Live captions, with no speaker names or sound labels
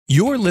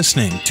You're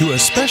listening to a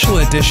special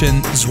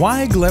edition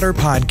Zweig Letter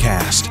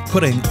Podcast,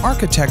 putting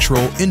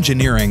architectural,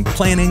 engineering,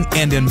 planning,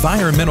 and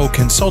environmental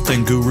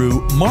consulting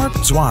guru Mark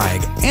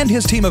Zweig and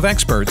his team of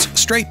experts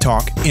straight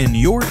talk in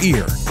your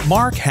ear.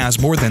 Mark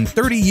has more than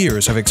 30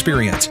 years of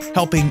experience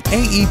helping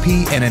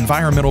AEP and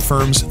environmental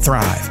firms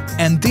thrive,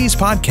 and these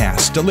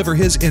podcasts deliver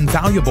his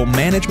invaluable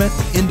management,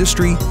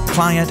 industry,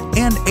 client,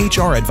 and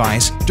HR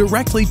advice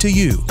directly to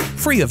you,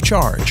 free of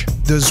charge.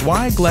 The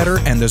Zweig Letter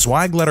and the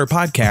Zweig Letter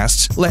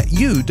Podcasts let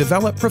you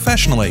develop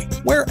professionally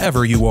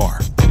wherever you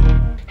are.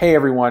 Hey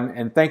everyone,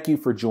 and thank you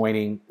for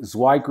joining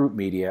Zweig Group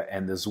Media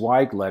and the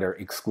Zweig Letter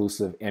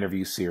exclusive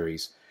interview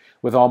series.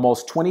 With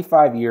almost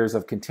 25 years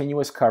of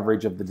continuous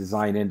coverage of the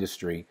design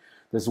industry,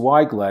 the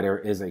Zweig Letter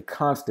is a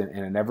constant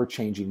in an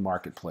ever-changing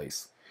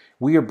marketplace.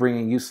 We are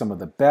bringing you some of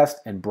the best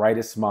and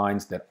brightest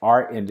minds that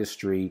our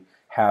industry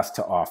has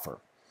to offer.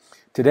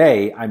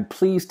 Today, I'm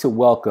pleased to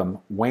welcome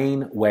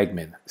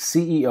Wegman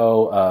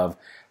CEO of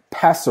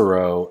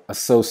Passera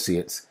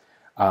Associates,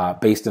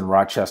 based in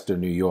Rochester,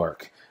 New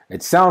York.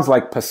 It sounds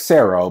like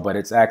Passero, but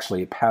it's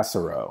actually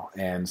Passera.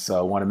 And so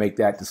I want to make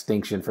that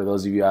distinction for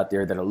those of you out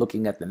there that are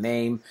looking at the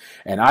name.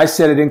 And I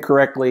said it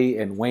incorrectly,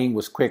 and Wayne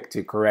was quick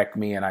to correct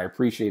me, and I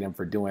appreciate him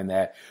for doing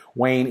that.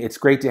 Wayne, it's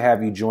great to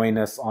have you join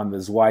us on the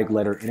Zweig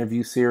Letter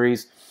interview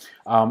series.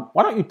 Why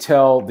don't you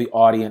tell the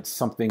audience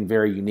something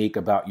very unique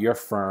about your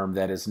firm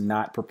that is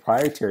not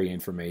proprietary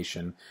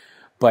information,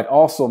 but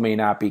also may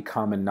not be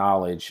common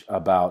knowledge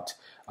about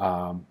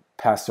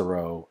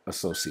Passera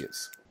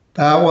Associates?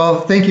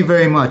 Well, thank you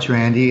very much,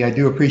 Randy. I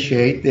do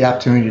appreciate the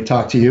opportunity to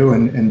talk to you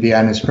and be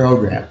on this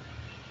program.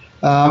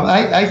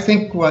 I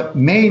think what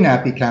may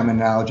not be common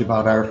knowledge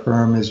about our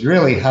firm is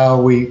really how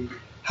we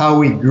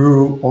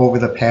grew over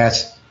the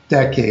past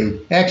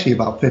decade, actually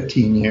about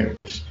 15 years.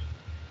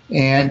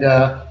 And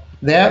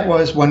that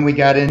was when we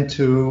got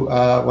into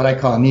what I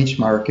call a niche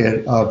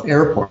market of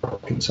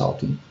airport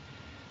consulting.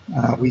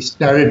 We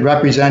started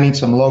representing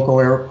some local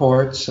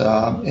airports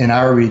in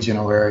our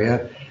regional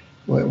area.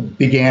 We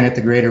began at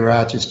the Greater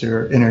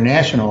Rochester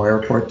International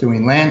Airport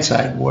doing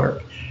landside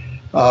work,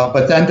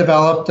 but then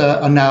developed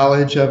a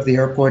knowledge of the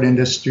airport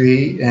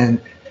industry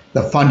and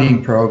the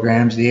funding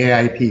programs, the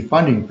AIP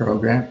funding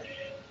program.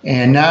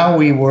 And now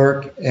we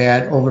work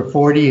at over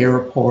 40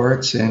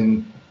 airports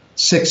in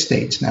 6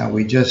 states now.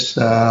 We just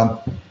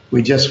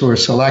were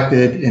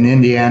selected in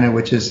Indiana,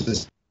 which is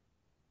the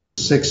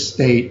 6th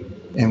state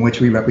in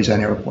which we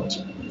represent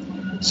airports.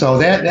 So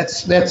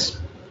that's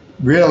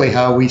really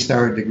how we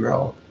started to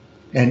grow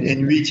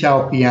and reach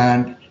out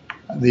beyond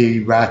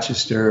the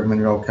Rochester,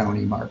 Monroe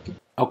County market.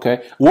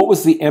 Okay. What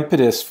was the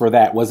impetus for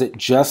that? Was it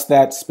just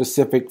that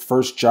specific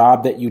first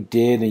job that you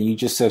did and you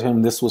just said,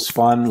 this was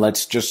fun,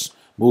 let's just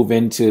move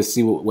in to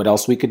see what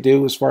else we could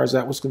do as far as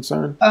that was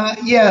concerned?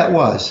 Yeah, it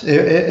was.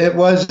 It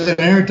was an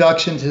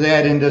introduction to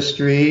that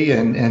industry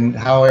and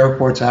how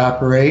airports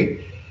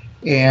operate.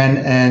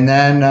 And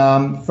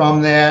then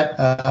from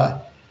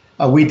that,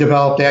 we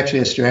developed actually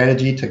a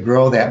strategy to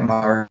grow that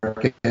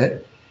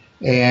market.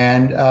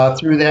 And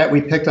through that,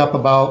 we picked up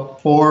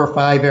about 4 or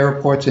 5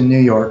 airports in New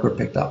York were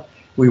picked up.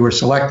 We were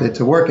selected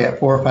to work at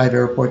 4 or 5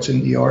 airports in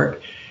New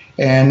York.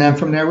 And then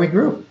from there, we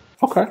grew.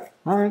 Okay.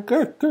 All right,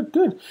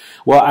 good.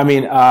 Well,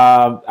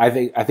 I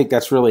think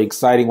that's really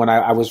exciting. When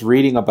I was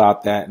reading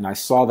about that and I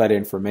saw that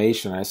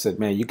information, I said,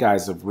 man, you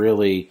guys have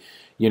really,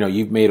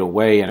 you've made a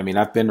way. And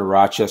I've been to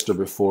Rochester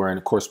before, and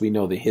of course we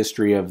know the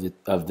history of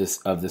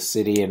the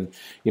city. And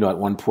at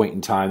one point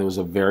in time there was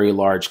a very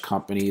large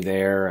company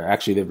there.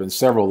 Actually, there've been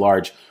several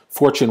large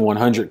Fortune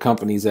 100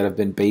 companies that have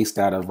been based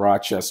out of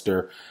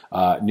Rochester,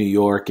 New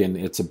York, and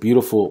it's a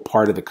beautiful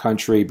part of the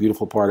country,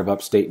 beautiful part of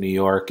upstate New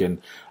York,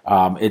 and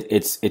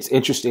it's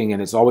interesting,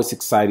 and it's always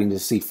exciting to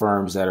see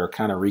firms that are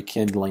kind of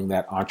rekindling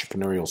that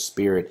entrepreneurial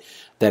spirit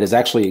that has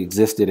actually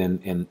existed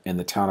in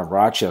the town of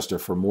Rochester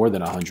for more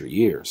than 100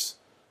 years.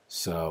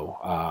 So,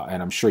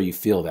 and I'm sure you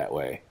feel that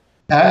way.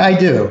 I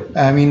do.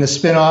 The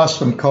spin-offs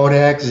from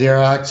Kodak,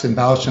 Xerox, and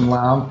Bausch &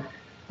 Lomb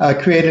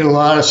created a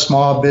lot of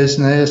small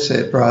business.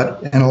 It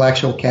brought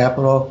intellectual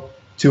capital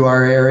to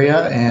our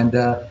area, and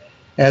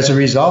as a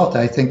result,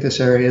 I think this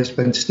area has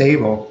been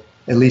stable,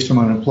 at least from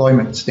an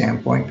employment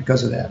standpoint,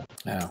 because of that.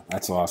 Yeah,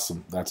 that's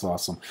awesome. That's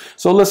awesome.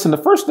 So listen, the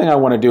first thing I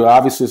want to do,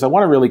 obviously, is I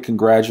want to really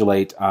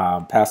congratulate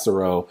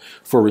Passera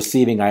for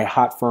receiving a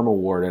Hot Firm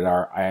Award at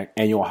our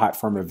annual Hot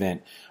Firm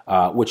event,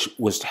 which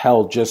was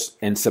held just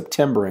in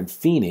September in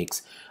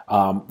Phoenix.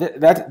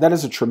 That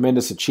is a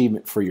tremendous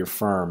achievement for your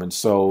firm, and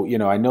so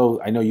I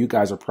know you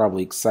guys are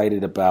probably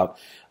excited about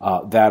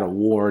that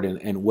award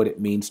and what it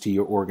means to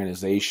your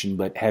organization.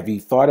 But have you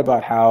thought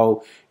about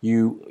how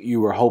you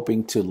were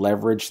hoping to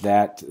leverage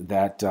that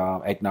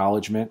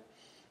acknowledgement?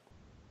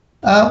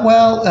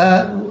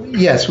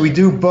 Yes, we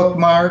do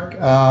bookmark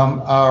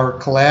our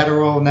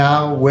collateral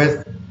now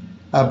with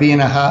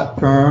being a hot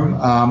firm,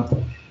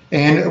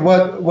 and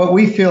what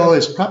we feel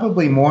is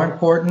probably more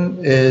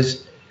important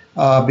is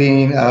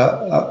being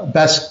a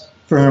best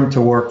firm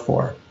to work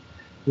for.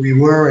 We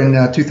were in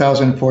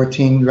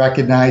 2014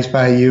 recognized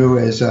by you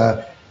as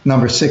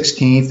number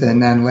 16th,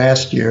 and then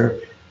last year,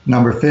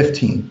 number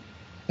 15th.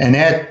 And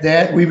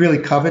that we really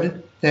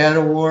coveted that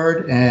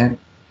award, and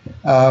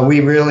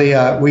we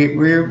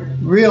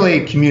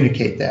really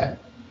communicate that,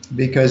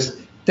 because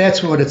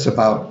that's what it's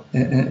about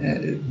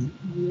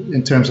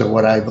in terms of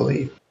what I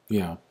believe.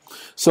 Yeah.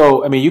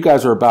 So, I mean, you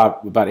guys are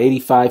about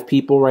 85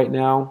 people right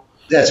now.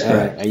 That's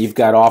correct. And you've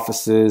got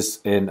offices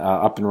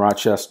up in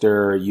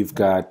Rochester. You've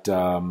got,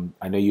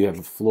 I know you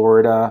have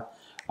Florida.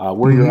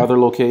 Where are your other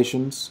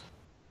locations?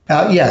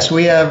 Yes,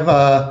 we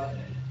have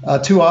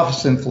 2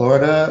 offices in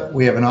Florida.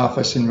 We have an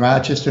office in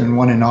Rochester and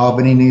one in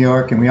Albany, New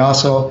York, and we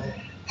also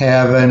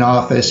have an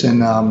office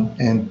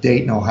in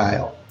Dayton,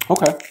 Ohio.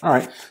 Okay, all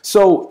right.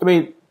 So, I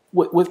mean,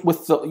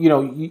 with the,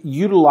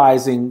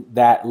 utilizing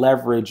that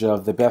leverage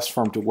of the best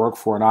firm to work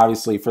for, and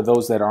obviously for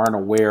those that aren't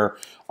aware,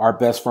 our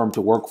best firm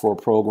to work for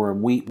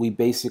program, we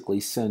basically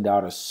send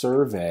out a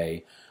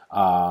survey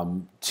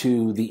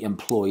to the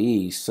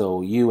employees.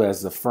 So you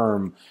as the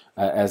firm,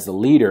 as the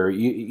leader,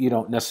 you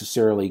don't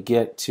necessarily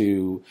get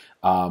to,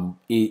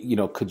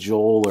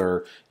 cajole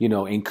or,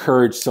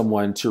 encourage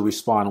someone to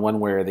respond one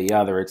way or the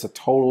other. It's a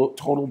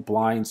total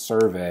blind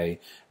survey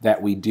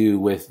that we do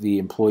with the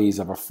employees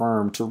of a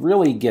firm to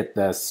really get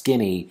the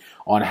skinny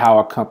on how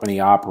a company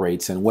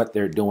operates and what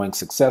they're doing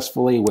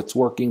successfully, what's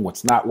working,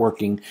 what's not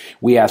working.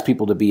 We ask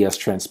people to be as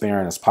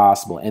transparent as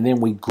possible. And then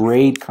we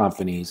grade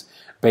companies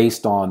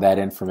based on that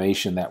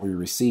information that we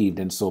received.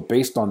 And so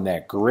based on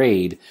that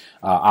grade,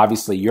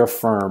 obviously your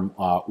firm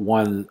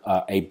won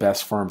a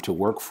Best Firm to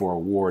Work For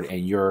award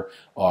in your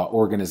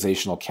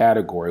organizational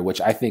category,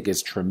 which I think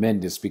is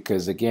tremendous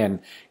because,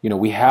 again,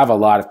 we have a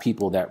lot of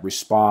people that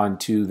respond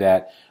to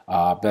that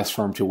Best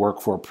Firm to Work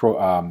For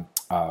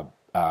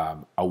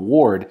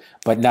award,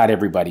 but not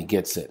everybody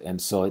gets it.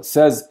 And so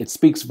it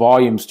speaks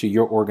volumes to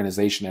your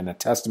organization and a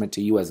testament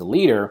to you as a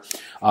leader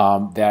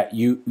that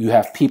you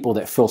have people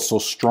that feel so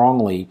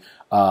strongly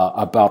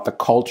about the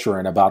culture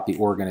and about the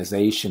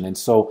organization. And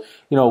so,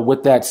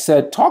 with that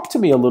said, talk to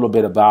me a little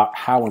bit about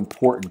how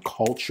important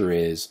culture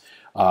is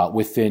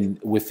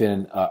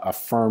within a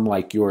firm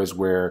like yours,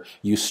 where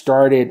you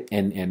started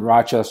in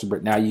Rochester,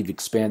 but now you've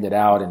expanded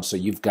out, and so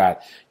you've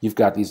got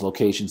these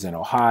locations in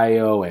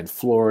Ohio and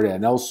Florida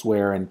and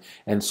elsewhere,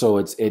 and so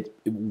it's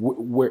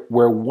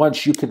where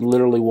once you could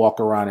literally walk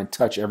around and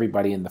touch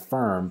everybody in the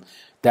firm.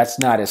 That's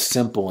not as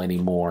simple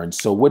anymore. And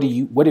so what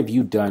have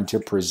you done to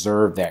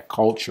preserve that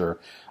culture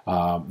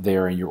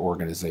there in your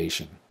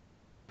organization?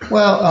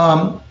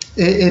 Well,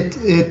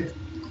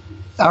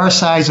 our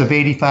size of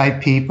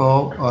 85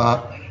 people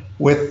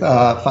with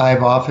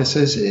 5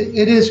 offices,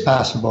 it is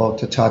possible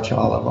to touch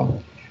all of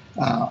them,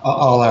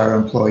 all our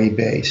employee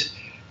base.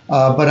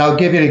 But I'll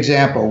give you an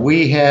example.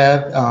 We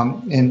have,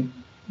 in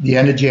the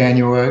end of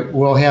January,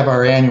 we'll have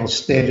our annual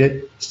State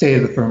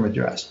of the Firm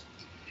address.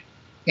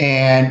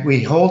 And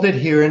we hold it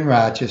here in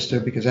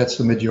Rochester because that's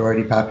the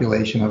majority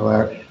population of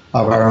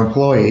our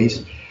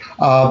employees.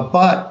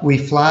 But we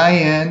fly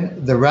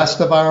in the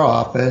rest of our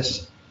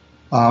office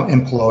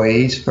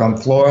employees from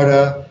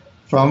Florida,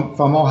 from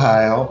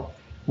Ohio,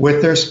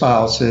 with their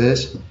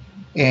spouses,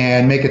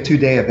 and make a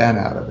 2-day event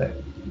out of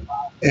it.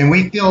 And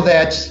we feel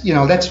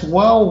that's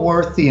well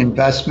worth the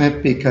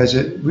investment because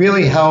it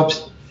really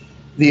helps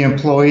the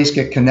employees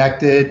get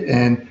connected,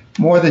 and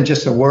more than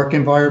just a work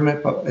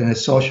environment, but in a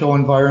social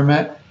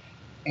environment.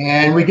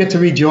 And we get to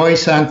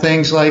rejoice on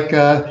things like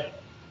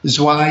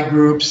Zweig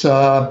Group's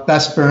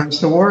best firms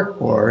to work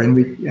for,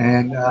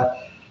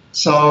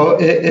 so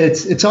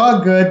it's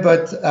all good,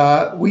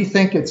 but we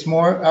think it's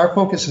more. Our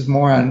focus is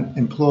more on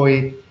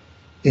employee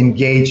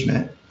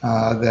engagement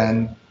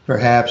than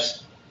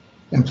perhaps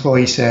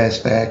employee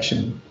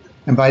satisfaction.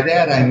 And by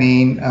that I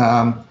mean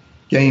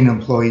getting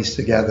employees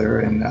together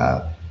and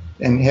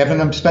having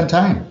them spend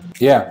time.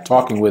 Yeah,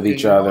 talking with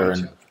each other,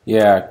 and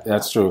yeah,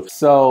 that's true.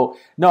 So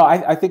no,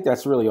 I think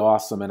that's really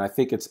awesome, and I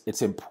think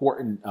it's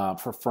important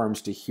for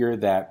firms to hear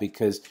that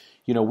because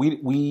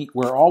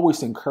we're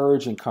always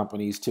encouraging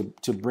companies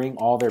to bring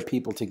all their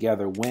people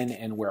together when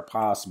and where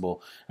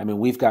possible. I mean,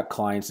 we've got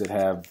clients that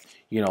have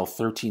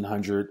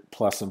 1,300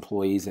 plus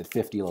employees at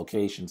 50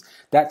 locations.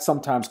 That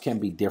sometimes can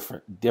be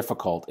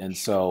difficult. And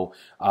so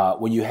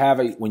when you have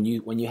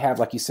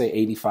like you say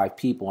 85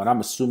 people, and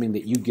I'm assuming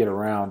that you get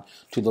around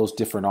to those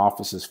different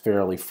offices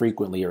fairly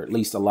frequently, or at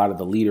least a lot of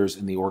the leaders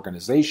in the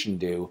organization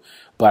do.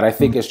 But I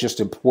think it's just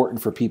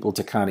important for people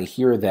to kind of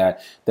hear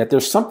that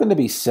there's something to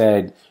be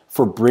said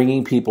for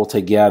bringing people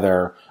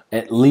together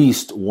at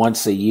least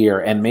once a year,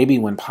 and maybe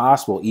when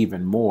possible,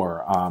 even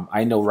more.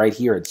 I know right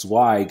here at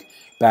Zweig,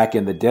 back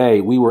in the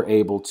day, we were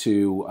able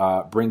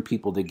to bring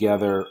people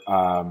together.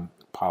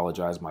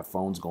 Apologize, my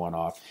phone's going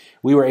off.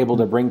 We were able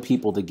to bring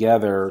people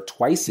together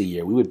twice a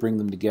year. We would bring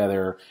them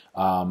together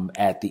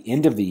at the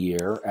end of the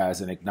year as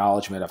an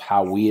acknowledgement of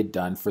how we had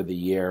done for the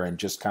year, and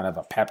just kind of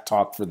a pep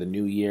talk for the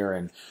new year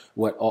and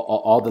what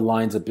all the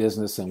lines of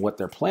business and what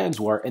their plans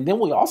were. And then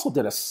we also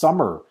did a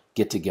summer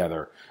get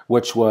together,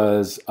 which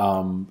was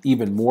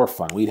even more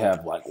fun. We'd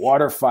have like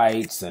water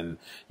fights, and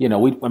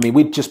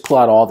we'd just pull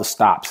out all the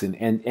stops,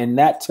 and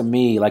that to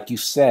me, like you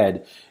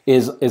said,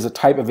 is a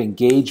type of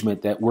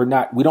engagement that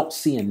we don't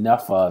see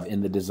enough of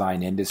in the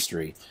design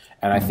industry.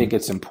 And I think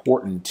it's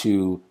important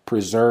to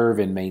preserve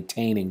and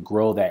maintain and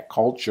grow that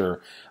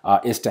culture,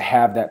 is to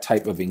have that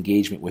type of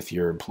engagement with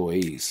your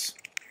employees.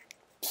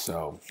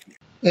 So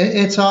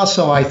it's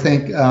also, I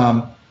think,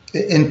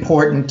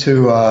 important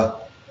to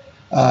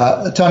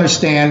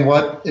understand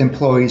what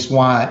employees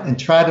want and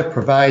try to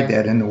provide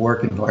that in the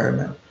work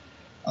environment.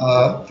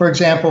 For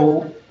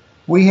example,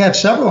 we have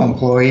several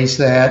employees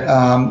that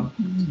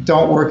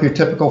don't work your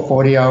typical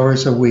 40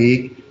 hours a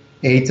week,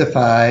 8 to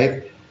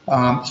 5.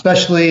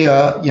 Especially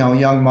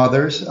young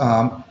mothers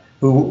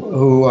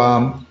who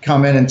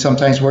come in and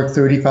sometimes work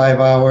 35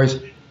 hours.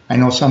 I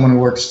know someone who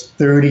works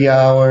 30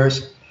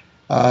 hours.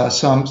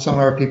 Some of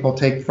our people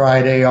take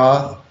Friday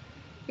off,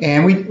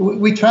 and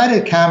we try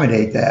to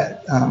accommodate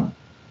that.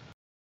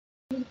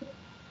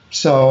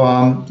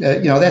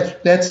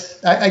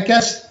 That's I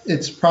guess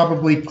it's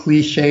probably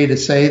cliche to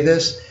say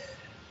this,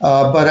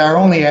 but our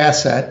only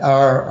asset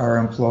are our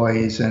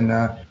employees, and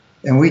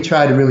we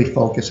try to really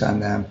focus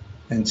on them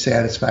and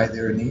satisfy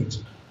their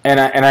needs. And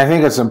I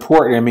think it's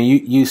important. I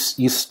mean, you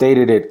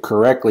stated it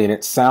correctly, and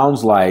it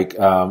sounds like,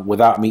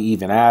 without me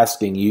even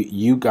asking,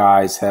 you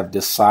guys have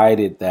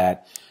decided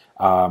that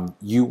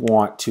you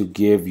want to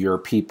give your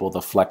people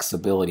the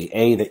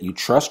flexibility, that you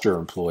trust your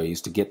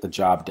employees to get the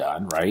job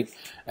done, right?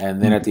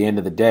 And then at the end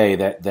of the day,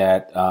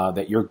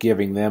 that you're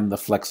giving them the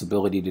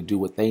flexibility to do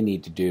what they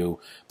need to do,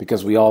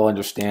 because we all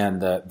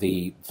understand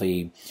the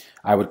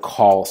I would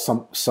call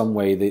some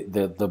way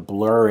the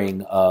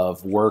blurring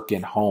of work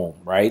and home,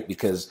 right?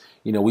 Because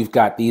we've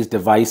got these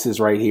devices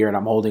right here, and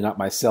I'm holding up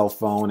my cell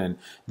phone, and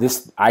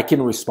I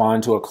can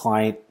respond to a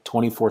client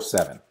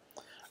 24/7.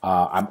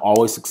 I'm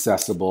always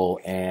accessible,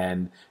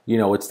 and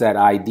it's that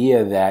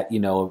idea that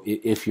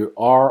if you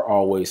are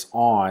always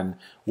on,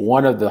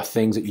 one of the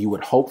things that you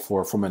would hope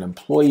for from an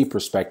employee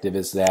perspective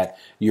is that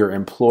your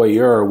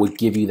employer would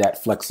give you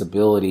that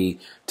flexibility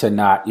to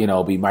not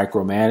be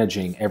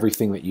micromanaging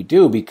everything that you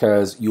do,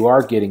 because you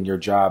are getting your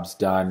jobs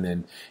done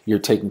and you're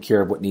taking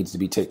care of what needs to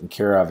be taken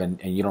care of,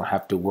 and you don't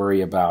have to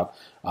worry about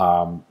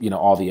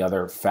all the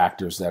other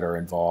factors that are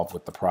involved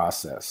with the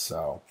process.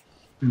 So.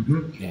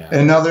 Mm-hmm. Yeah.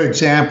 Another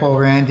example,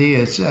 Randy,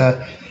 is in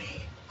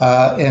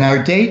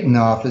our Dayton,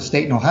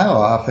 Ohio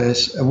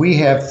office, we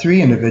have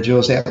 3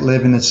 individuals that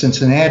live in the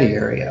Cincinnati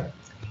area.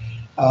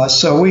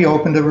 So we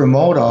opened a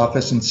remote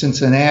office in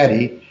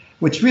Cincinnati,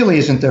 which really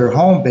isn't their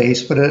home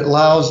base, but it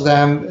allows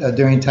them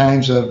during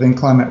times of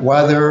inclement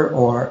weather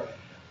or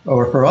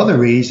for other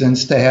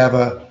reasons to have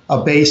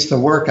a base to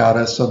work out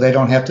of, so they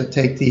don't have to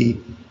take the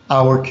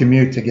hour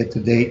commute to get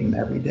to Dayton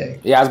every day.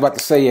 Yeah, I was about to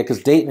say,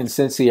 because Dayton and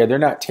Cincy, they're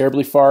not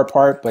terribly far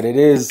apart, but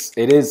it's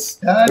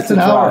an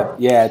hour.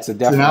 Yeah, it's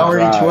an hour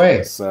drive, each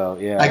way. So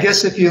yeah, I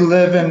guess if you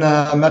live in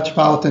the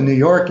metropolitan New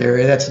York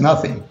area, that's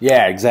nothing.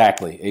 Yeah,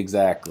 exactly.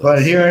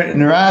 But here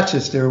in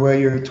Rochester, where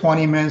you're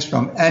 20 minutes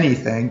from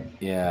anything,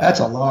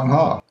 that's a long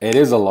haul. It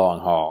is a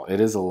long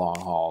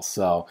haul.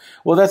 So,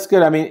 well, that's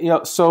good. I mean, in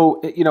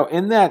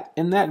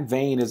that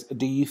vein,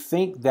 do you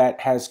think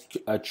that has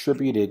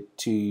attributed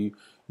to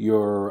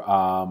your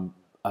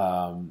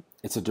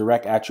it's a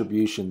direct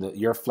attribution, that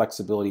your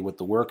flexibility with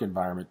the work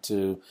environment,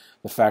 to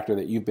the factor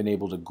that you've been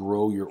able to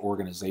grow your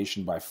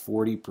organization by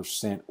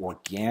 40%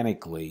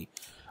 organically,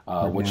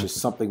 which is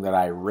something that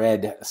I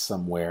read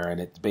somewhere, and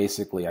it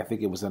basically, I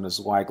think it was in a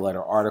Zweig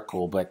Letter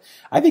article, but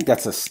I think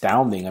that's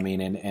astounding. I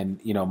mean, and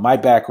my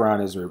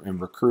background is in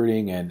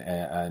recruiting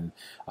and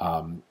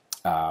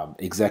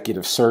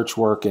executive search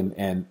work,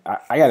 and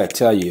I got to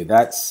tell you,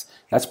 that's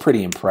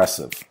pretty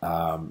impressive.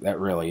 That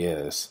really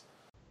is.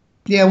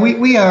 Yeah,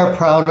 we are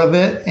proud of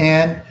it.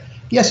 And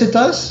yes, it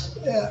does,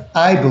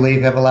 I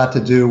believe, have a lot to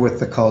do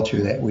with the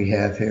culture that we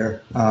have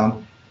here.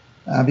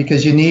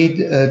 Because you need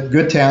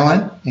good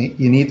talent.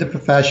 You need the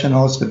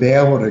professionals to be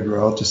able to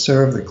grow, to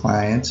serve the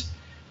clients.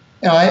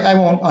 I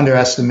won't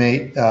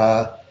underestimate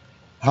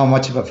how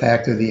much of a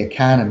factor the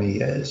economy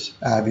is,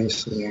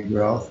 obviously, in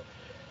growth.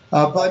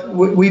 But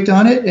we've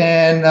done it,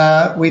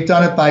 and we've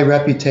done it by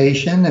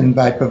reputation and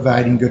by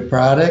providing good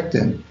product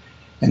and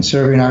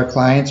serving our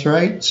clients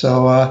right.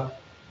 So,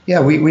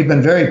 we've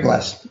been very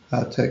blessed to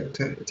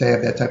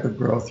have that type of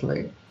growth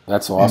rate.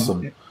 That's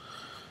awesome.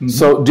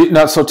 So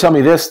tell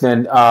me this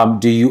then,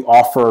 do you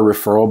offer a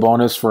referral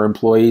bonus for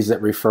employees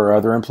that refer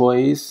other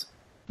employees?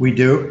 We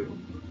do.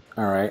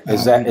 All right.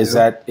 Is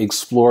that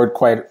explored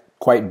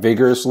quite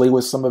vigorously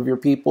with some of your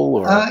people?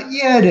 Or?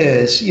 Yeah, it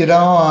is.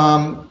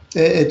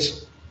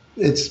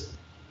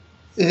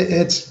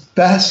 It's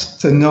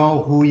best to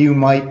know who you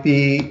might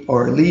be,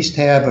 or at least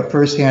have a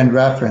firsthand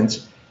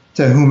reference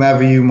to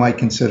whomever you might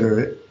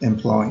consider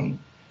employing.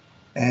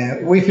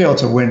 And we feel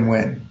it's a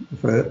win-win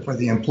for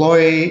the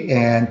employee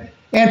and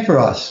for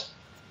us.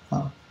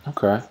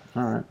 Okay.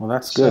 All right. Well,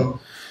 that's good. So,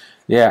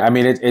 yeah. I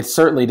mean, it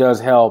certainly does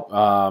help,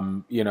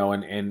 and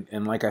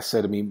like I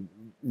said, I mean,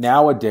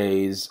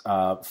 nowadays,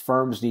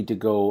 firms need to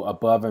go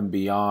above and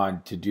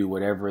beyond to do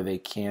whatever they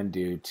can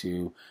do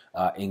to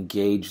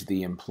engage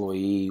the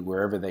employee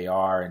wherever they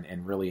are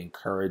and really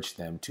encourage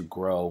them to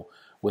grow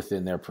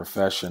within their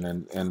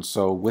profession. And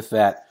so with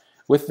that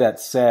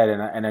said,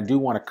 and I do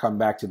want to come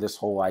back to this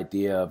whole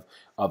idea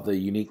of the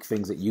unique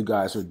things that you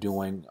guys are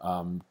doing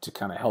to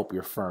kind of help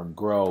your firm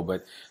grow.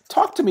 But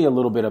talk to me a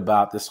little bit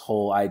about this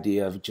whole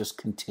idea of just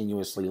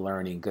continuously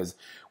learning, because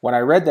when I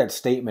read that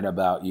statement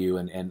about you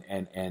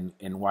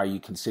and why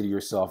you consider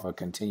yourself a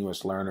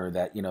continuous learner,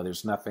 that,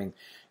 there's nothing,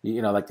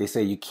 like they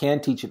say, you can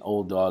teach an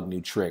old dog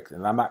new tricks.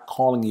 And I'm not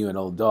calling you an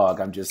old dog.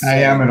 I'm just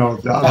saying, I am an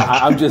old dog.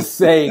 I'm just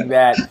saying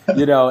that,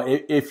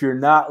 if you're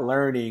not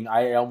learning,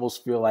 I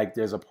almost feel like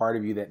there's a part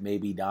of you that may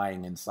be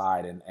dying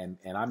inside.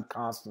 And I'm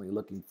constantly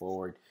looking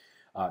forward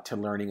to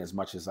learning as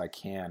much as I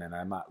can, and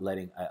I'm not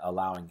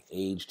allowing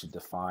age to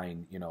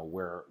define,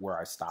 where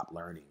I stop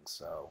learning.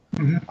 So,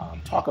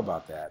 talk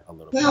about that a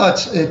little bit. Well,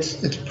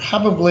 it's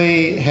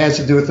probably has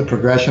to do with the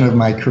progression of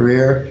my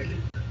career.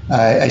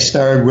 I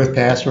started with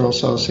Passera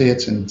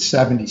Associates in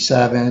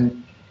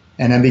 '77,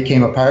 and then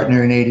became a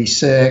partner in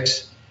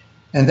 '86.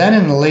 And then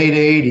in the late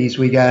 '80s,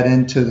 we got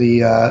into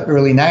the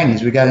early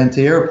 '90s, we got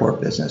into the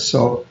airport business.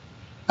 So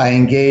I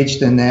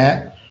engaged in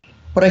that.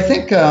 But I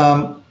think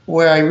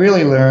where I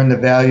really learned the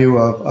value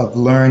of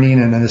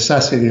learning and the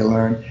necessity to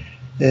learn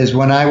is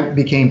when I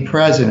became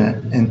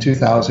president in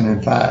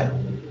 2005.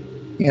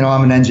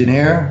 I'm an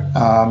engineer,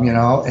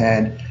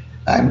 and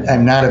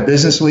I'm not a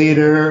business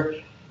leader.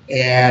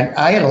 And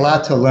I had a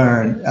lot to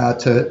learn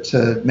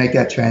to make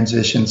that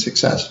transition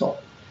successful.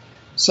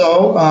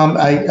 So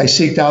I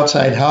seeked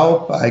outside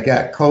help. I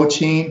got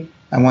coaching.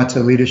 I went to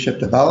leadership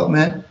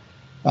development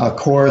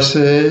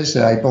courses.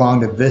 I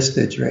belong to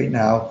Vistage right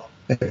now,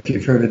 if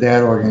you've heard of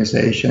that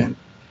organization.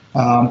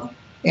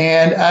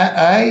 And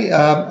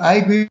I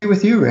agree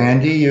with you,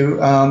 Randy.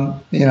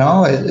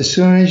 As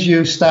soon as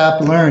you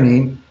stop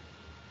learning,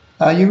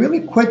 you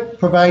really quit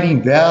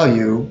providing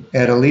value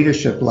at a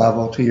leadership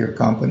level to your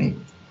company.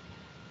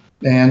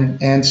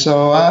 And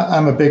so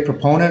I'm a big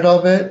proponent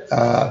of it.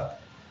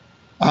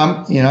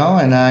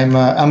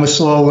 I'm a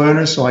slow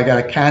learner, so I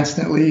got to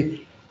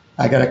constantly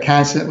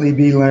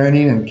be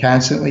learning and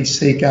constantly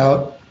seek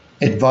out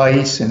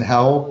advice and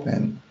help,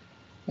 and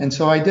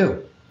so I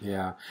do.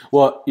 Yeah.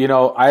 Well,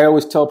 I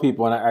always tell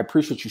people, and I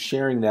appreciate you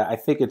sharing that. I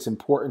think it's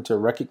important to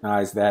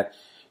recognize that,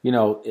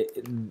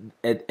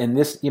 and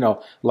this,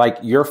 like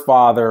your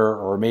father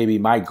or maybe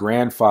my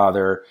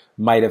grandfather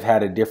might have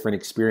had a different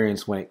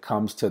experience when it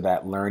comes to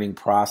that learning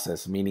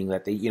process, meaning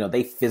that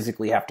they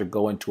physically have to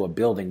go into a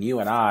building. You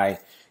and I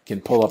can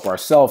pull up our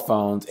cell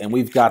phones and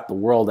we've got the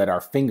world at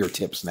our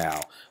fingertips now.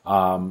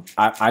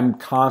 I'm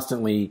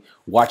constantly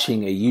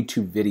watching a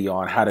YouTube video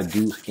on how to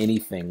do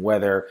anything,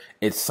 whether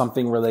it's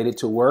something related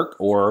to work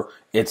or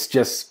it's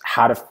just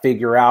how to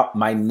figure out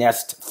my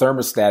Nest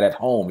thermostat at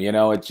home.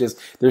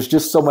 There's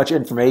just so much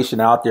information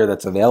out there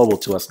that's available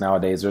to us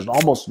nowadays. There's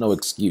almost no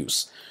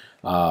excuse.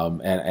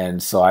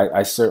 And so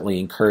I certainly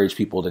encourage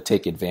people to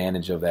take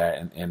advantage of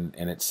that. And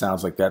it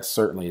sounds like that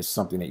certainly is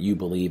something that you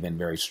believe in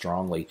very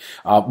strongly.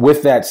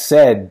 With that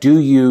said, do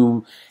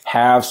you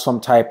have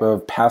some type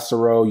of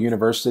Passera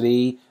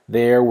University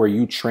there where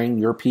you train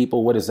your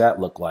people? What does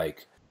that look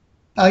like?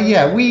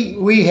 Yeah,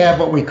 we have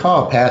what we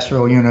call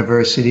Passera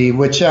University,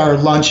 which are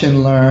lunch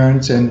and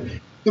learns,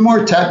 and they're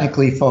more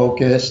technically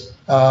focused.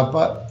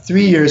 But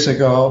 3 years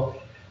ago,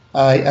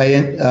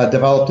 I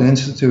developed and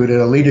instituted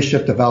a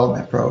leadership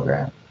development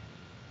program.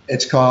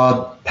 It's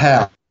called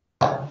PAL,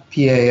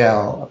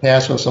 P-A-L,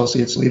 Passera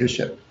Associates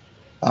Leadership.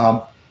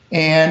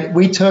 And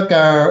we took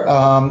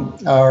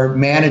our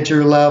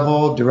manager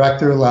level,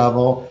 director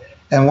level,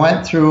 and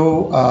went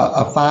through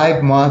a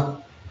 5-month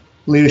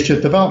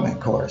leadership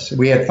development course.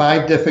 We had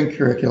 5 different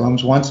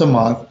curriculums once a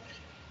month.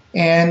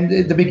 And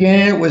at the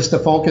beginning, it was to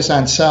focus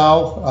on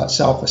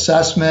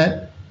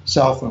self-assessment,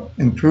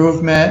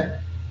 self-improvement.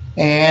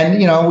 And,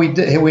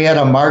 we had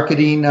a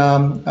marketing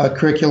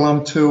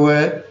curriculum to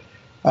it.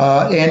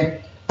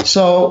 And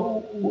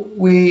so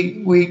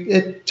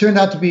it turned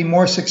out to be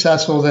more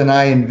successful than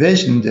I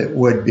envisioned it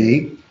would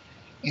be.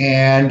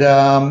 And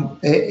the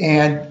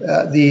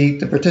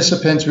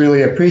participants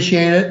really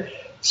appreciate it.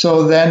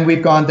 So then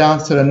we've gone down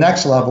to the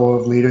next level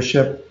of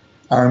leadership,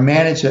 our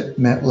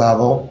management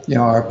level,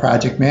 our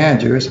project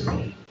managers,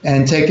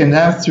 and taken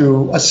them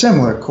through a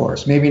similar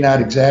course, maybe not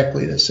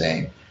exactly the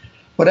same.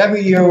 But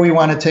every year we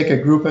want to take a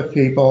group of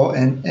people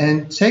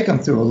and take them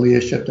through a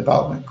leadership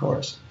development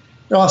course.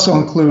 It also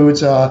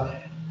includes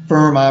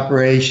firm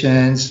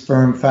operations,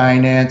 firm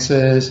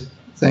finances,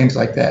 things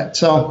like that.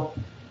 So,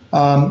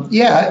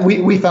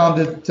 we found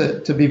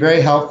it to be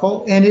very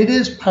helpful, and it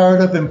is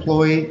part of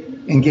employee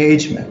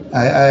engagement.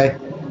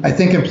 I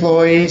think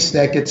employees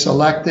that get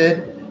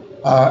selected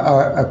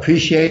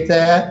appreciate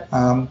that,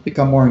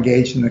 become more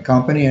engaged in the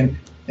company, and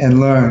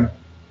learn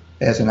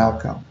as an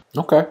outcome.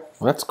 Okay,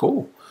 well, that's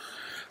cool.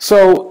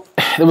 So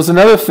there was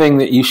another thing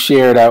that you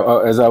shared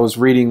as I was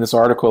reading this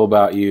article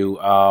about you,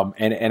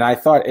 and I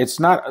thought it's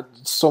not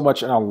so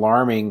much an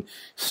alarming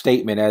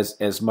statement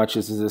as much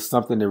as it is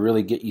something to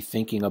really get you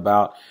thinking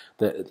about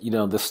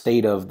the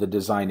state of the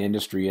design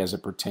industry as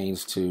it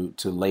pertains to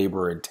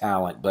labor and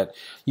talent. But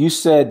you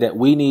said that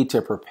we need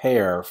to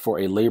prepare for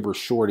a labor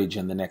shortage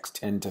in the next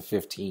 10 to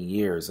 15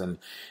 years, and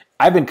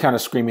I've been kind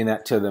of screaming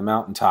that to the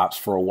mountaintops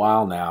for a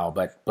while now,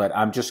 but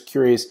I'm just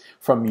curious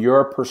from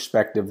your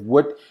perspective,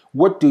 what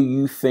do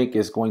you think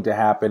is going to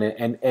happen,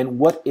 and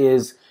what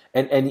is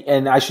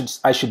and I should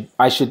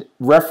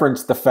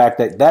reference the fact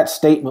that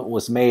statement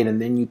was made, and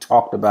then you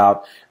talked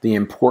about the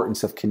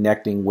importance of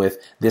connecting with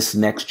this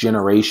next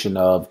generation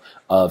of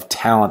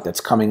talent that's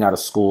coming out of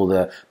school,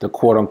 the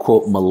quote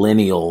unquote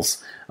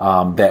millennials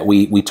that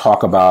we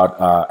talk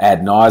about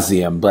ad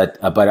nauseum. But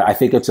I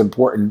think it's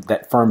important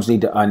that firms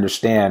need to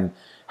understand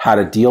how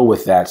to deal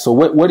with that. So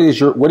what is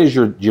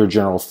your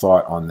general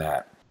thought on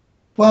that?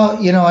 Well,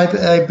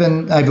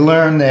 I've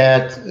learned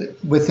that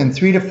within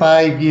 3 to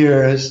 5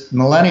 years,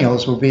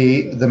 millennials will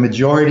be the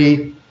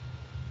majority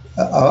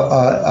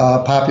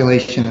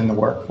population in the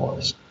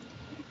workforce,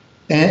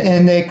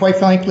 and they quite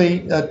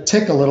frankly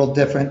tick a little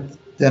different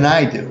than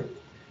I do,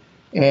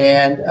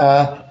 and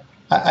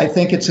I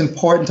think it's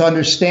important to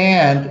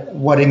understand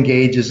what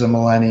engages a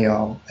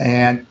millennial,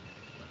 and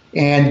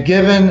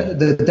given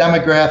the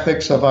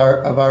demographics of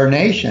our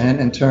nation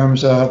in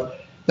terms of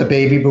the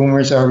baby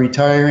boomers are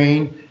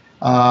retiring.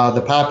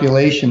 The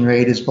population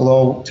rate is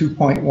below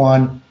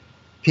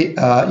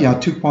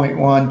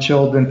 2.1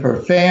 children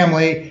per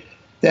family,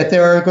 that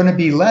there are going to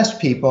be less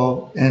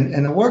people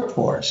in the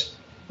workforce.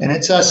 And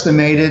it's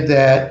estimated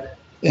that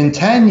in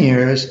 10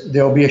 years,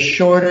 there'll be a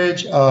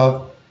shortage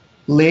of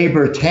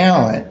labor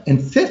talent. In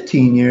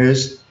 15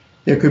 years,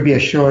 there could be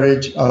a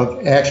shortage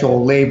of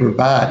actual labor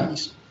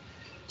bodies.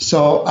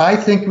 So I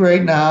think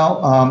right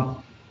now,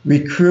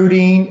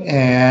 recruiting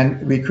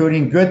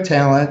good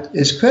talent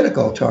is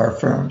critical to our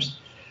firms.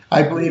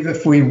 I believe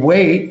if we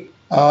wait,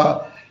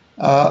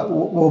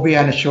 we'll be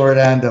on the short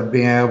end of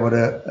being able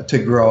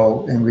to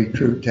grow and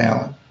recruit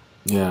talent.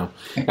 Yeah,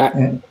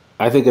 I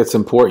think that's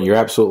important. You're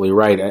absolutely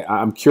right.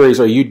 I'm curious,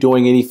 are you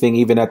doing anything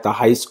even at the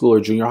high school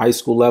or junior high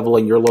school level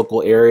in your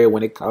local area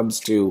when it comes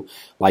to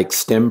like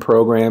STEM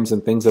programs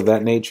and things of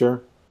that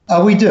nature?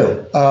 We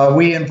do.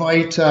 We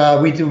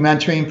do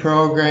mentoring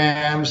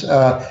programs.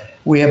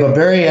 We have a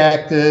very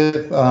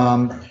active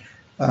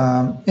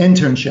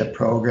internship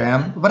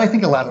program, but I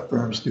think a lot of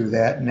firms do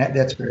that, and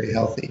that's very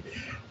healthy.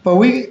 But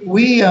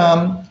we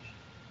are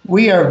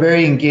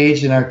very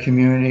engaged in our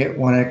community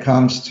when it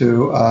comes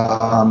to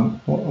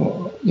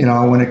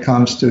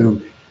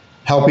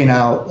helping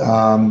out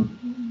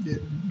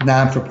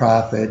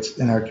non-for-profits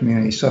in our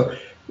community. So,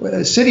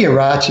 the city of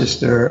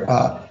Rochester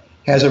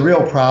has a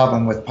real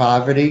problem with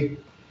poverty.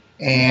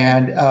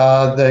 And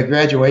the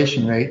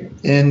graduation rate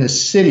in the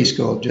city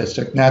school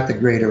district, not the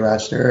greater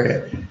Rochester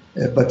area,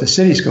 but the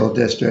city school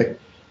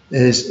district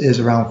is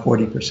around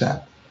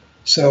 40%.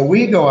 So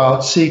we go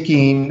out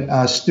seeking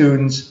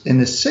students in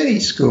the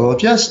city school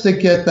just to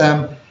get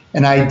them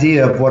an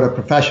idea of what a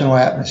professional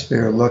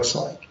atmosphere looks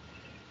like.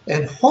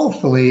 And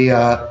hopefully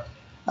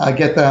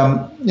get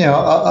them,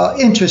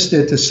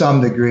 interested to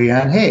some degree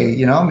on, hey,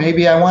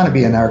 maybe I want to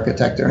be an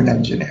architect or an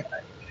engineer,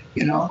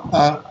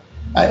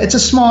 It's a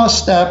small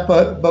step,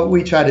 but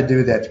we try to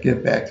do that to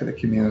give back to the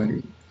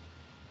community.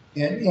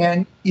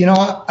 And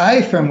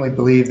I firmly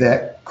believe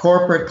that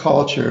corporate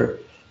culture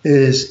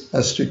is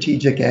a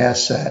strategic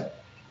asset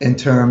in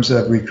terms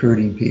of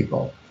recruiting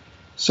people.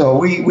 So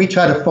we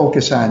try to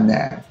focus on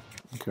that.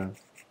 Okay.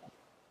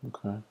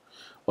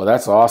 Well,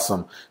 that's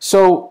awesome.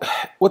 So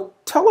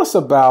tell us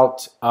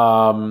about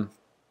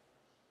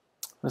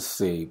let's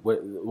see.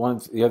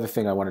 The other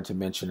thing I wanted to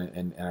mention,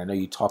 and I know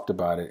you talked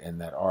about it in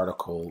that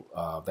article,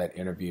 that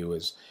interview,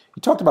 is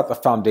you talked about the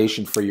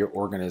foundation for your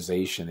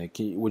organization.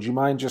 Would you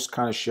mind just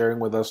kind of sharing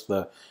with us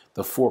the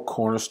 4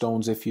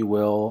 cornerstones, if you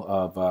will,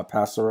 of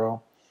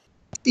Passera?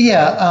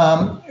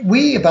 Yeah,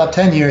 we about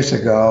 10 years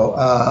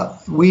ago,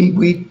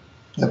 we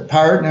the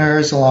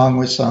partners, along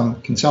with some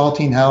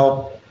consulting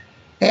help,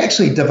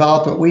 actually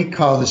developed what we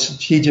call the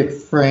strategic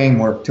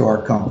framework to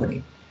our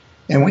company.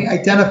 And we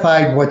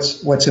identified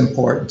what's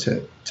important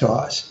to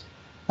us.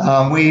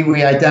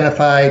 We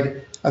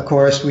identified, of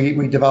course,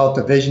 we developed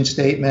a vision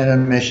statement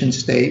and a mission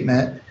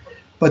statement.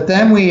 But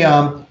then we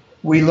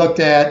looked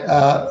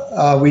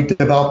at, we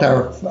developed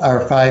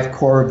our 5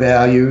 core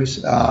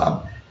values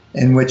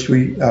in which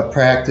we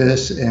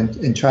practice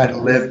and try to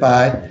live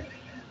by.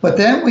 But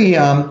then we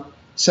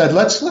said,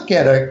 let's look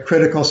at our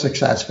critical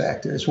success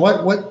factors.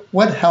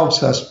 What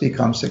helps us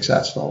become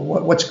successful?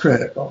 What's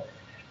critical?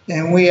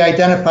 And we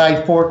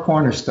identified 4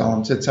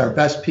 cornerstones. It's our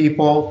best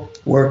people,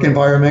 work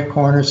environment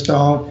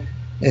cornerstone.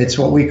 It's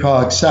what we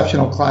call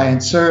exceptional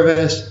client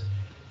service.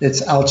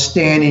 It's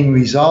outstanding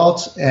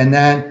results. And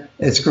then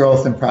it's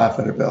growth and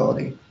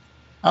profitability.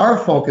 Our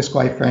focus,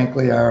 quite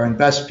frankly, are on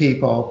best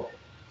people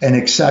and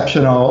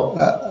exceptional,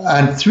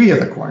 on 3 of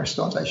the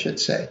cornerstones, I should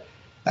say.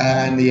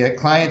 And the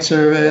client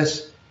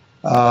service,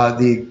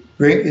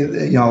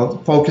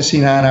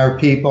 focusing on our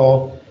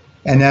people,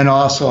 and then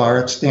also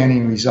our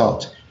outstanding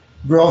results.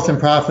 Growth and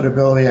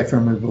profitability, I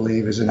firmly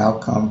believe, is an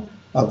outcome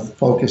of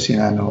focusing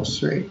on those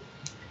three.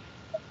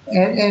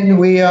 And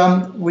we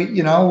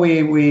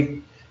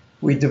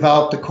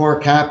developed the core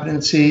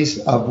competencies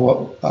of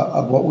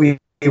what we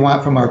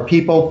want from our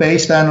people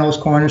based on those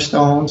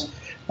cornerstones.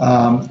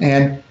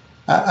 And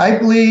I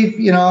believe,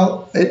 I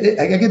got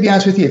to be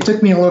honest with you, it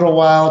took me a little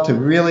while to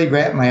really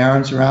wrap my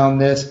arms around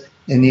this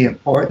and the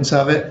importance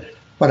of it.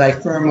 But I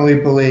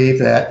firmly believe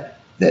that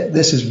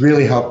this has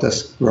really helped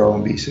us grow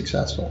and be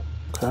successful.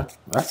 Okay,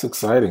 that's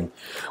exciting.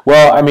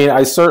 Well, I mean,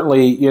 I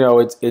certainly,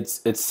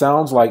 it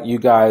sounds like you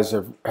guys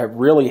have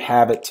really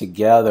have it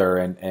together,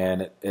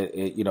 and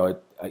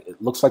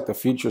it looks like the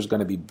future is going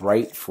to be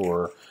bright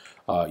for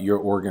your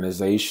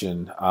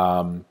organization.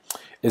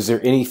 Is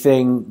there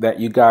anything that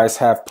you guys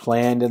have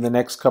planned in the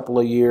next couple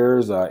of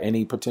years?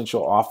 Any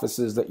potential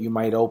offices that you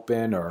might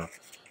open, or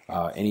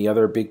any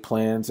other big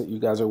plans that you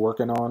guys are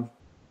working on?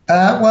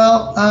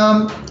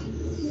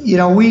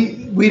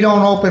 We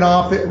don't open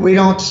office.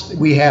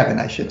 We haven't,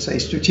 I should say,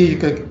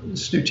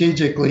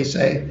 strategically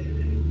say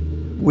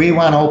we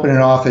want to open an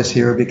office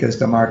here because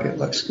the market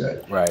looks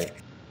good. Right.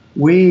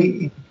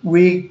 We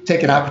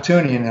take an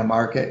opportunity in the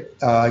market,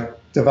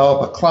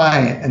 develop a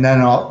client, and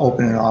then I'll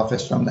open an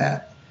office from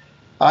that.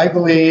 I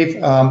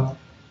believe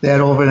that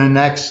over the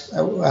next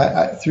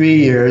 3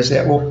 years,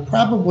 that we'll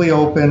probably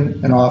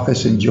open an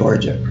office in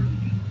Georgia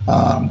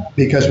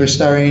because we're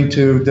starting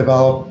to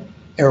develop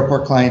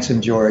airport clients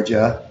in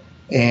Georgia,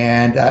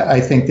 and I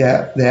think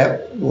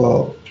that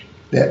will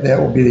be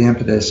the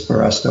impetus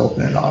for us to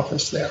open an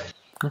office there.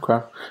 Okay.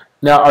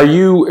 Now,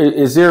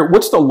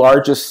 what's the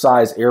largest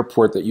size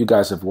airport that you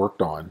guys have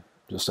worked on?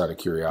 Just out of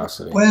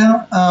curiosity.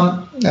 Well,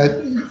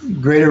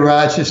 Greater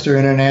Rochester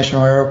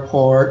International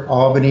Airport,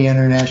 Albany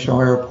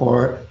International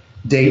Airport,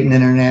 Dayton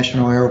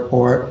International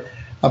Airport.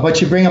 But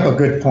you bring up a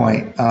good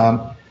point.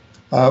 Our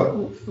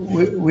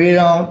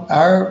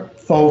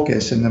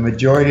focus and the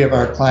majority of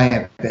our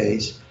client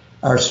base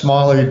are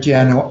smaller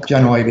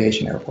general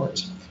aviation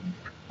airports.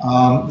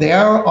 They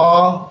are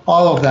all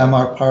of them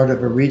are part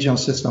of a regional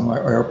system of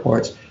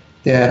airports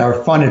that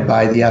are funded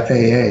by the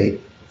FAA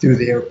through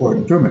the Airport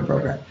Improvement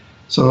Program.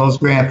 So those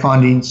grant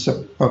fundings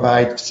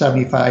provide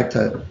 75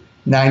 to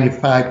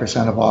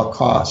 95% of all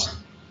costs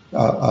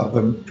of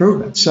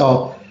improvement.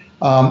 So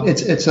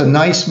it's a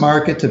nice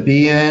market to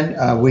be in.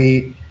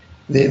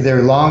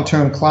 They're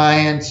long-term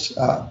clients.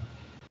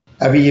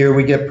 Every year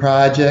we get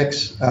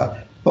projects,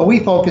 but we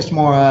focus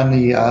more on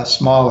the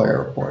smaller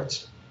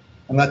airports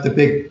and let the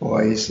big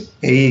boys,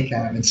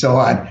 AECOM and so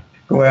on,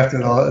 go after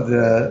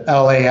the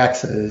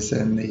LAXs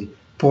and the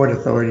Port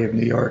Authority of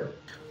New York.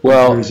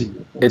 Well,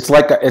 it's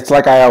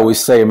like I always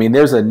say. I mean,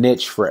 there's a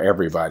niche for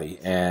everybody,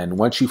 and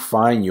once you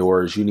find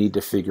yours, you need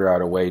to figure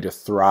out a way to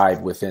thrive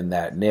within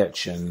that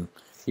niche, and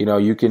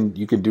you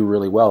can do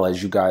really well,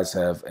 as you guys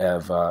have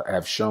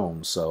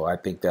shown. So I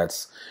think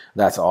that's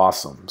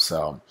awesome.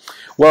 So,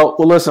 well,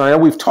 listen. I know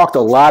we've talked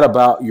a lot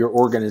about your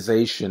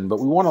organization, but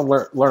we want to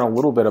learn a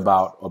little bit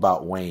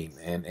about Wayne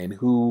and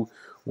who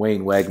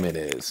Wayne Wegman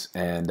is,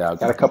 and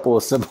got a couple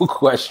of simple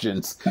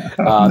questions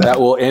that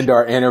we'll end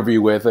our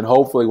interview with, and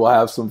hopefully we'll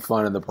have some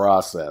fun in the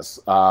process.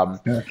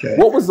 Okay.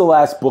 What was the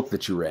last book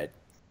that you read?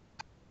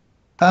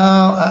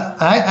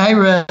 I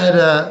read,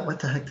 what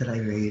the heck did I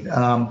read?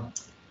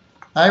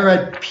 I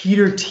read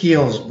Peter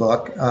Thiel's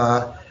book,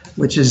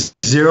 which is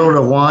 0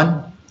 to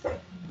 1.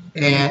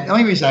 And the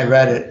only reason I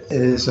read it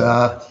is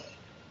to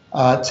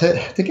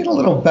get a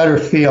little better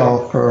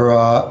feel for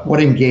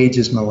what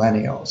engages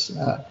millennials.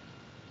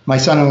 My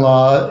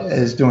son-in-law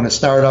is doing a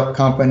startup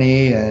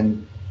company,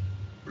 and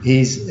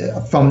he's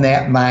from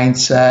that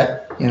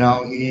mindset.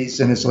 He's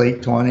in his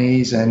late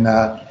 20s,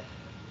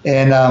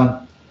 and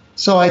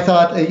so I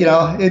thought,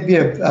 it'd be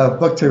a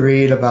book to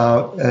read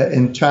about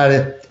and try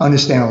to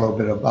understand a little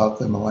bit about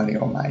the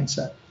millennial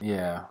mindset.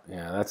 Yeah,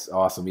 that's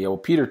awesome. Yeah, well,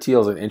 Peter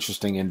Thiel's an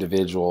interesting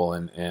individual,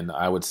 and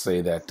I would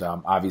say that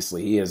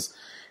obviously he has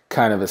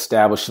kind of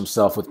established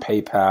himself with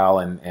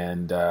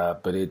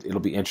PayPal, but it'll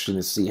be interesting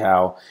to see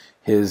how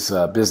his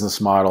business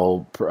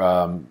model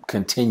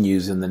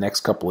continues in the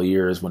next couple of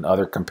years when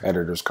other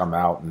competitors come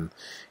out and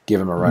give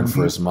him a run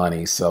for his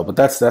money. So, but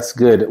that's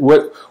good.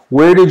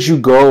 Where did you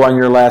go on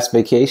your last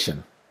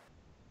vacation?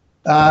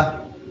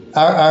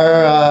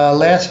 Our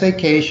last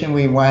vacation,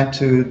 we went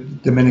to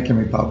Dominican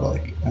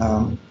Republic.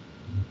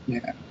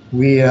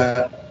 We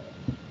go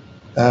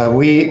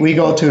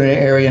to an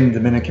area in the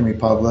Dominican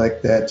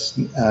Republic that's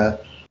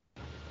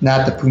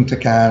not the Punta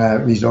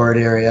Cana resort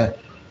area.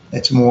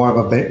 It's more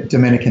of a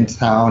Dominican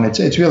town. It's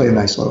really a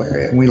nice little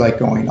area, and we like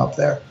going up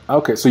there.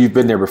 Okay, so you've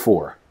been there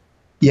before?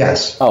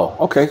 Yes. Oh,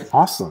 okay,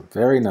 awesome,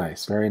 very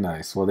nice, very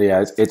nice. Well,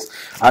 yeah, it's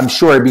I'm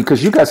sure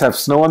because you guys have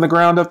snow on the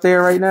ground up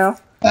there right now.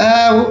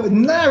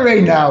 Not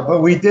right now,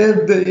 but we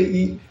did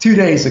 2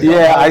 days ago.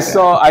 Yeah, I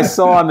saw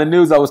on the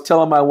news. I was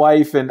telling my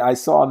wife, and I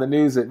saw on the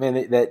news that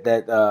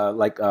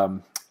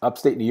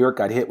upstate New York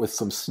got hit with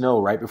some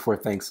snow right before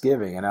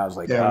Thanksgiving, and I was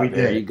like, Yeah,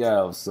 there you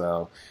go.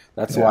 So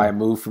that's why I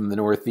moved from the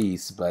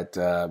Northeast. But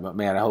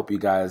man, I hope you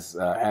guys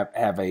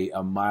have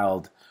a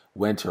mild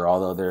winter,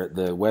 although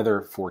the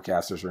weather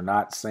forecasters are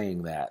not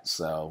saying that.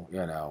 So,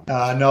 No,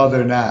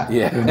 they're not.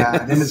 Yeah. They're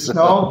not. And the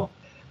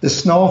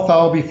snow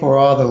fell before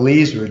all the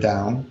leaves were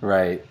down.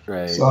 Right.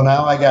 So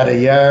now I got a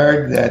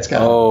yard that's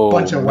got a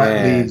bunch of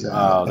wet leaves on it.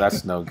 Oh,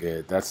 that's no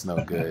good. That's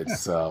no good.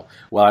 So,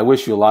 well, I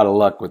wish you a lot of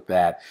luck with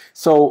that.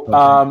 So,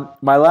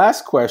 my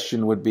last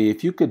question would be,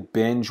 if you could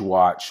binge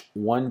watch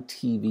one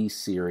TV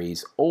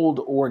series, old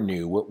or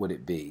new, what would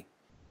it be?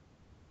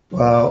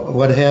 Well,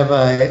 what have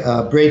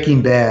I?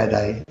 Breaking Bad,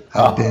 I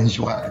binge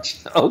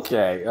watched.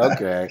 Okay.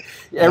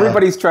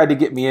 Everybody's tried to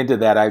get me into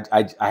that.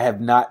 I have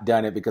not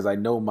done it because I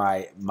know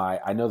I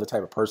know the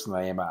type of person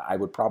I am. I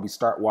would probably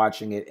start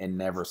watching it and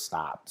never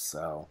stop.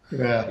 So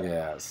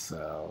yeah.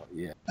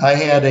 I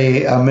had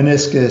a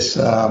meniscus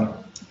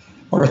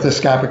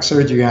orthoscopic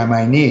surgery on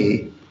my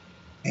knee,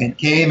 and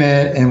came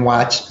in and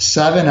watched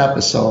 7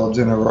 episodes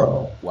in a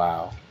row.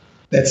 Wow.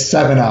 That's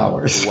 7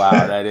 hours. Wow,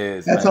 that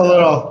is. That's a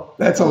little much.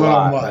 That's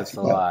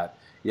a lot.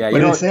 Yeah,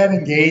 but it's that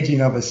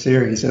engaging of a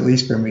series, at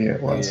least for me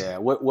it was. Yeah.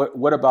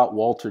 What about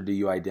Walter do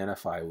you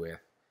identify with?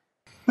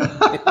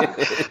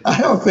 I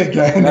don't think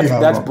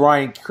that's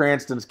Bryan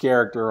Cranston's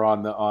character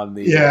on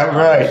the. Yeah,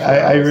 right.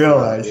 I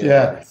realize.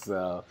 Yeah.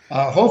 So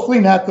hopefully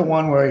not the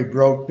one where he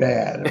broke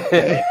bad.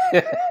 Okay?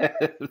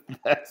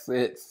 That's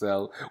it.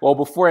 So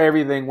before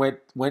everything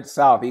went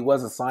south, he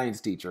was a science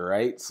teacher,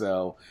 right?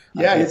 So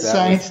yeah, he's a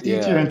science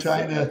teacher and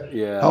trying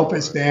to help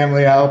his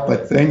family out,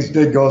 but things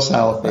did go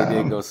south. They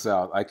did go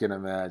south. I can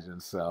imagine.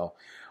 So.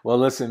 Well,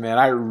 listen, man,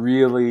 I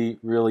really,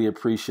 really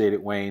appreciate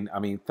it, Wayne. I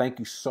mean, thank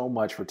you so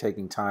much for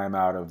taking time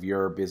out of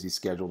your busy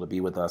schedule to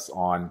be with us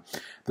on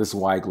this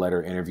Zweig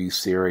Letter interview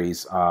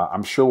series.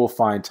 I'm sure we'll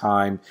find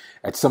time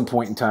at some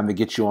point in time to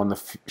get you on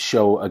the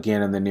show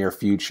again in the near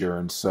future.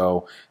 And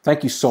so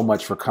thank you so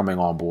much for coming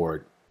on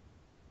board.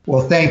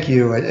 Well, thank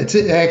you. It's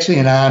actually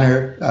an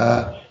honor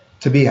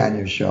to be on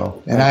your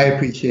show. And I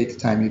appreciate the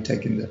time you've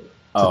taken to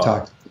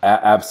talk to me.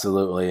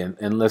 Absolutely.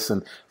 And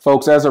listen,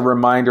 folks, as a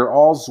reminder,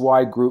 all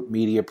Zweig Group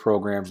media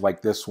programs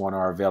like this one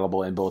are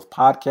available in both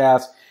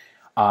podcast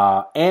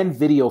and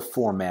video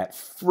format,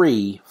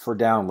 free for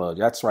download.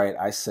 That's right.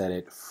 I said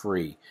it,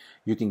 free.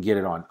 You can get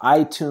it on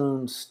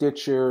iTunes,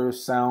 Stitcher,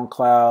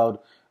 SoundCloud,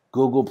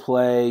 Google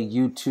Play,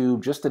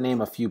 YouTube, just to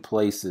name a few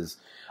places.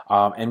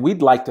 And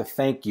we'd like to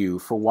thank you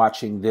for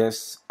watching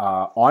this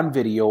on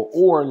video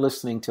or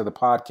listening to the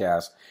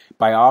podcast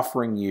by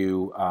offering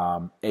you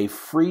a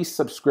free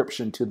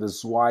subscription to the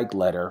Zweig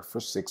Letter for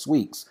 6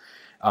 weeks.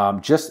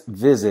 Just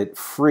visit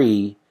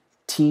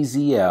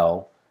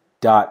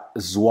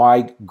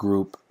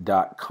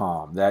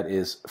freetzl.zweiggroup.com. That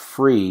is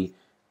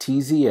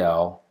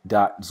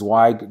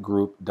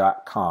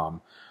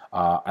freetzl.zweiggroup.com.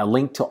 A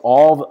link to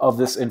all of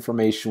this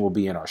information will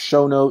be in our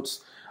show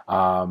notes.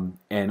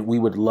 And we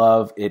would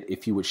love it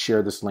if you would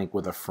share this link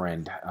with a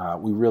friend.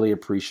 We really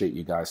appreciate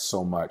you guys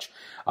so much.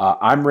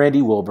 I'm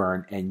Randy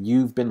Wilburn, and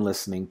you've been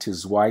listening to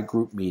Zweig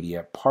Group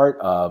Media, part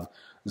of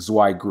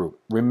Zweig Group.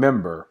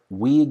 Remember,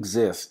 we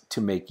exist to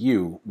make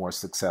you more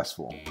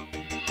successful.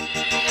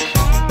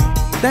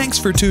 Thanks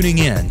for tuning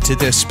in to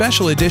this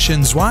special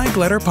edition Zweig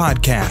Letter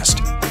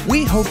Podcast.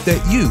 We hope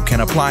that you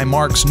can apply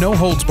Mark's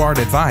no-holds-barred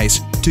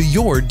advice to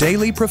your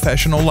daily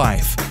professional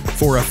life.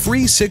 For a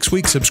free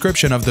 6-week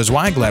subscription of the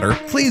Zweig Letter,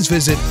 please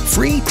visit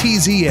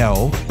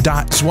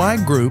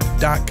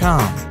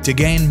freetzl.zweiggroup.com to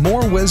gain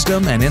more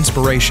wisdom and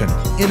inspiration,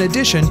 in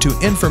addition to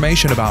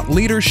information about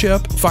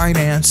leadership,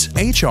 finance,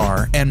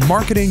 HR, and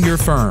marketing your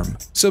firm.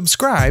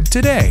 Subscribe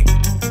today.